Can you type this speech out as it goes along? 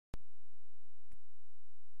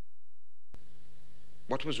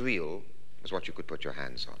What was real was what you could put your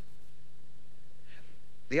hands on.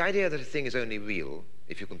 The idea that a thing is only real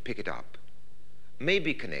if you can pick it up may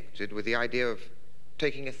be connected with the idea of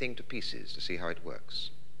taking a thing to pieces to see how it works.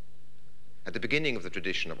 At the beginning of the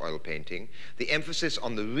tradition of oil painting, the emphasis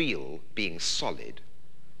on the real being solid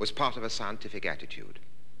was part of a scientific attitude.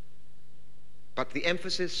 But the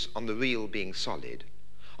emphasis on the real being solid,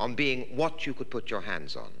 on being what you could put your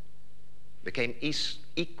hands on, became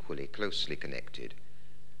equally closely connected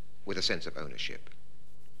with a sense of ownership.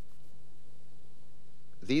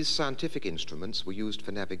 These scientific instruments were used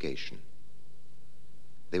for navigation.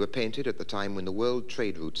 They were painted at the time when the world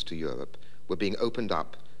trade routes to Europe were being opened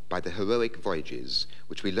up by the heroic voyages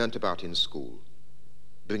which we learnt about in school,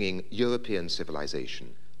 bringing European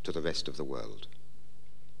civilization to the rest of the world.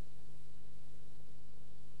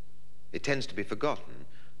 It tends to be forgotten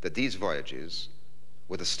that these voyages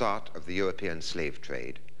were the start of the European slave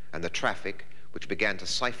trade and the traffic which began to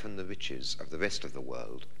siphon the riches of the rest of the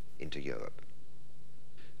world into Europe.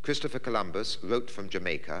 Christopher Columbus wrote from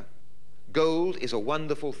Jamaica, "Gold is a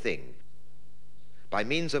wonderful thing. By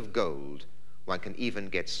means of gold, one can even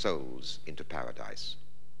get souls into paradise."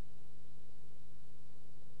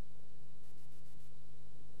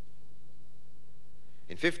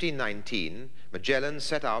 In 1519, Magellan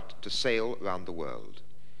set out to sail round the world.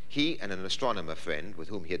 He and an astronomer friend with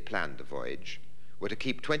whom he had planned the voyage were to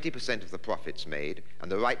keep 20% of the profits made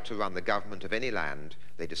and the right to run the government of any land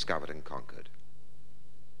they discovered and conquered.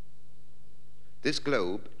 This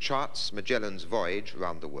globe charts Magellan's voyage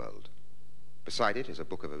round the world. Beside it is a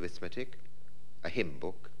book of arithmetic, a hymn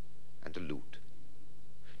book, and a lute.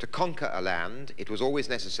 To conquer a land, it was always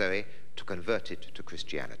necessary to convert it to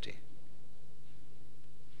Christianity.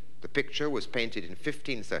 The picture was painted in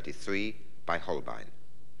 1533 by Holbein.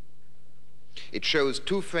 It shows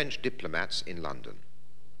two French diplomats in London.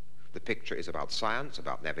 The picture is about science,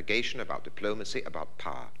 about navigation, about diplomacy, about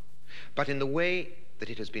power. But in the way that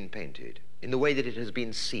it has been painted, in the way that it has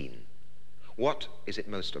been seen, what is it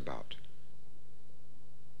most about?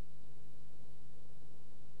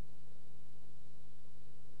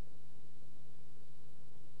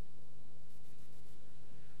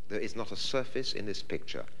 There is not a surface in this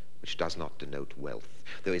picture which does not denote wealth.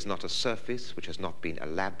 There is not a surface which has not been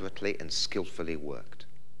elaborately and skillfully worked.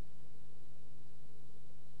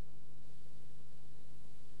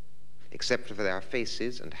 Except for their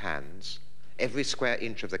faces and hands, every square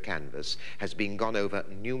inch of the canvas has been gone over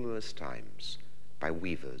numerous times by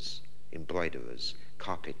weavers, embroiderers,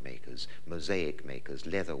 carpet makers, mosaic makers,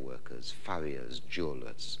 leather workers, furriers,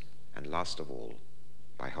 jewelers, and last of all,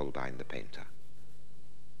 by Holbein the painter.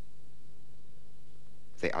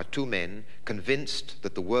 They are two men convinced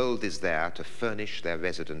that the world is there to furnish their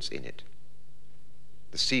residence in it.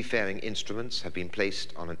 The seafaring instruments have been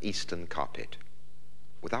placed on an eastern carpet.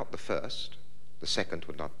 Without the first, the second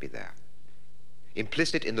would not be there.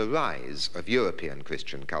 Implicit in the rise of European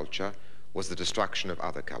Christian culture was the destruction of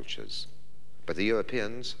other cultures. But the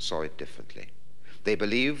Europeans saw it differently. They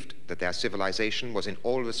believed that their civilization was in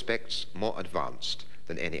all respects more advanced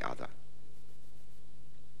than any other.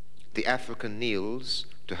 The African kneels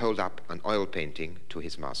to hold up an oil painting to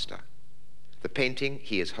his master. The painting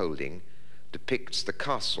he is holding depicts the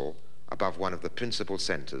castle above one of the principal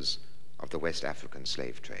centers of the West African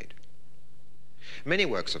slave trade. Many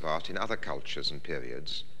works of art in other cultures and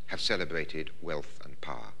periods have celebrated wealth and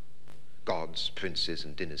power. Gods, princes,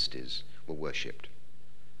 and dynasties were worshipped.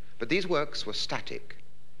 But these works were static,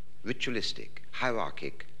 ritualistic,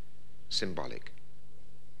 hierarchic, symbolic.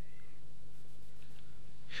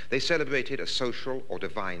 They celebrated a social or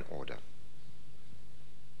divine order.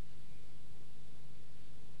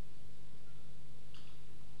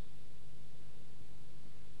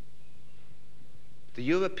 The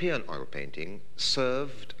European oil painting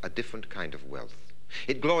served a different kind of wealth.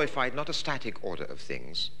 It glorified not a static order of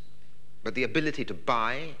things, but the ability to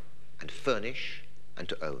buy and furnish and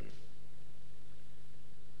to own.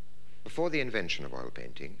 Before the invention of oil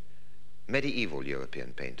painting, medieval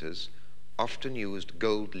European painters often used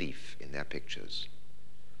gold leaf in their pictures.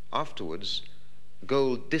 Afterwards,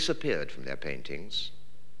 gold disappeared from their paintings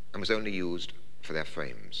and was only used for their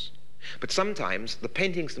frames. But sometimes the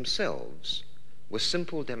paintings themselves were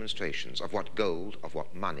simple demonstrations of what gold, of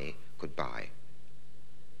what money could buy.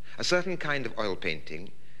 A certain kind of oil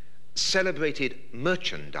painting celebrated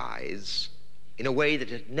merchandise in a way that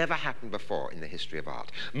had never happened before in the history of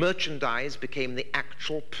art. Merchandise became the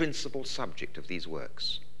actual principal subject of these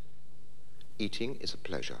works. Eating is a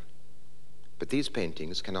pleasure, but these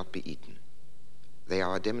paintings cannot be eaten. They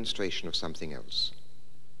are a demonstration of something else.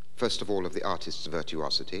 First of all, of the artist's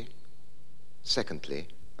virtuosity. Secondly,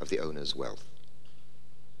 of the owner's wealth.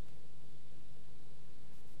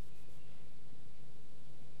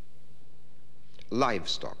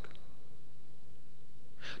 livestock.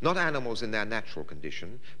 Not animals in their natural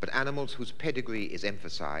condition, but animals whose pedigree is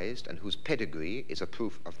emphasized and whose pedigree is a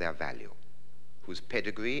proof of their value, whose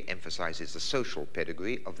pedigree emphasizes the social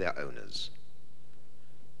pedigree of their owners.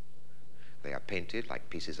 They are painted like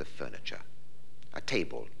pieces of furniture, a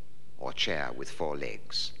table or chair with 4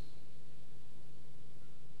 legs.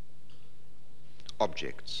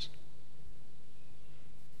 Objects.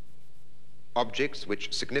 Objects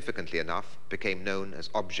which, significantly enough, became known as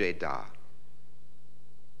objets d'art.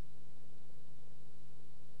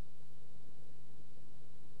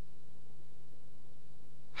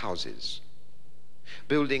 Houses.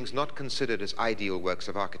 Buildings not considered as ideal works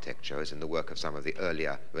of architecture, as in the work of some of the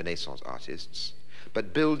earlier Renaissance artists,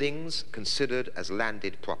 but buildings considered as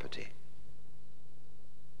landed property.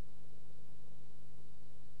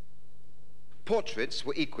 Portraits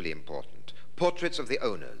were equally important. Portraits of the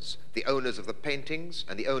owners of the paintings,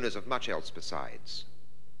 and the owners of much else besides.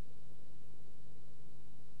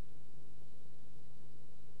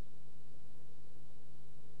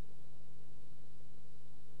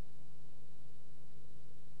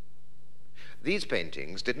 These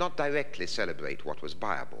paintings did not directly celebrate what was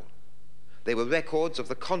buyable. They were records of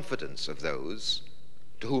the confidence of those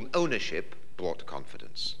to whom ownership brought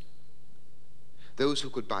confidence. Those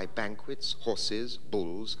who could buy banquets, horses,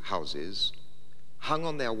 bulls, houses, hung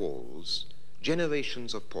on their walls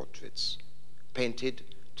generations of portraits, painted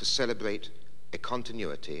to celebrate a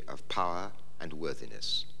continuity of power and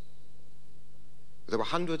worthiness. There were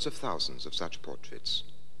hundreds of thousands of such portraits,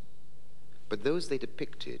 but those they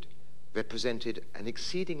depicted represented an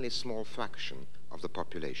exceedingly small fraction of the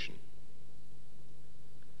population.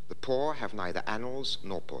 The poor have neither annals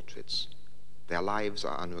nor portraits. Their lives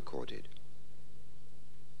are unrecorded.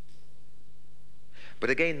 But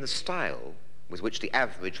again, the style with which the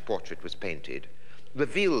average portrait was painted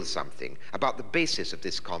reveals something about the basis of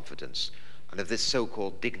this confidence and of this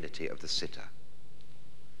so-called dignity of the sitter.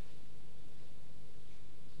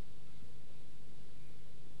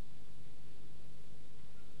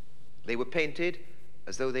 They were painted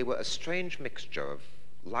as though they were a strange mixture of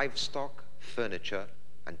livestock, furniture,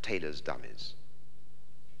 and tailor's dummies.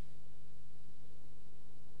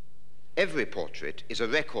 Every portrait is a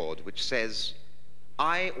record which says,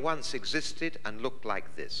 I once existed and looked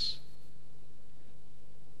like this.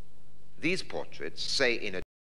 These portraits say in a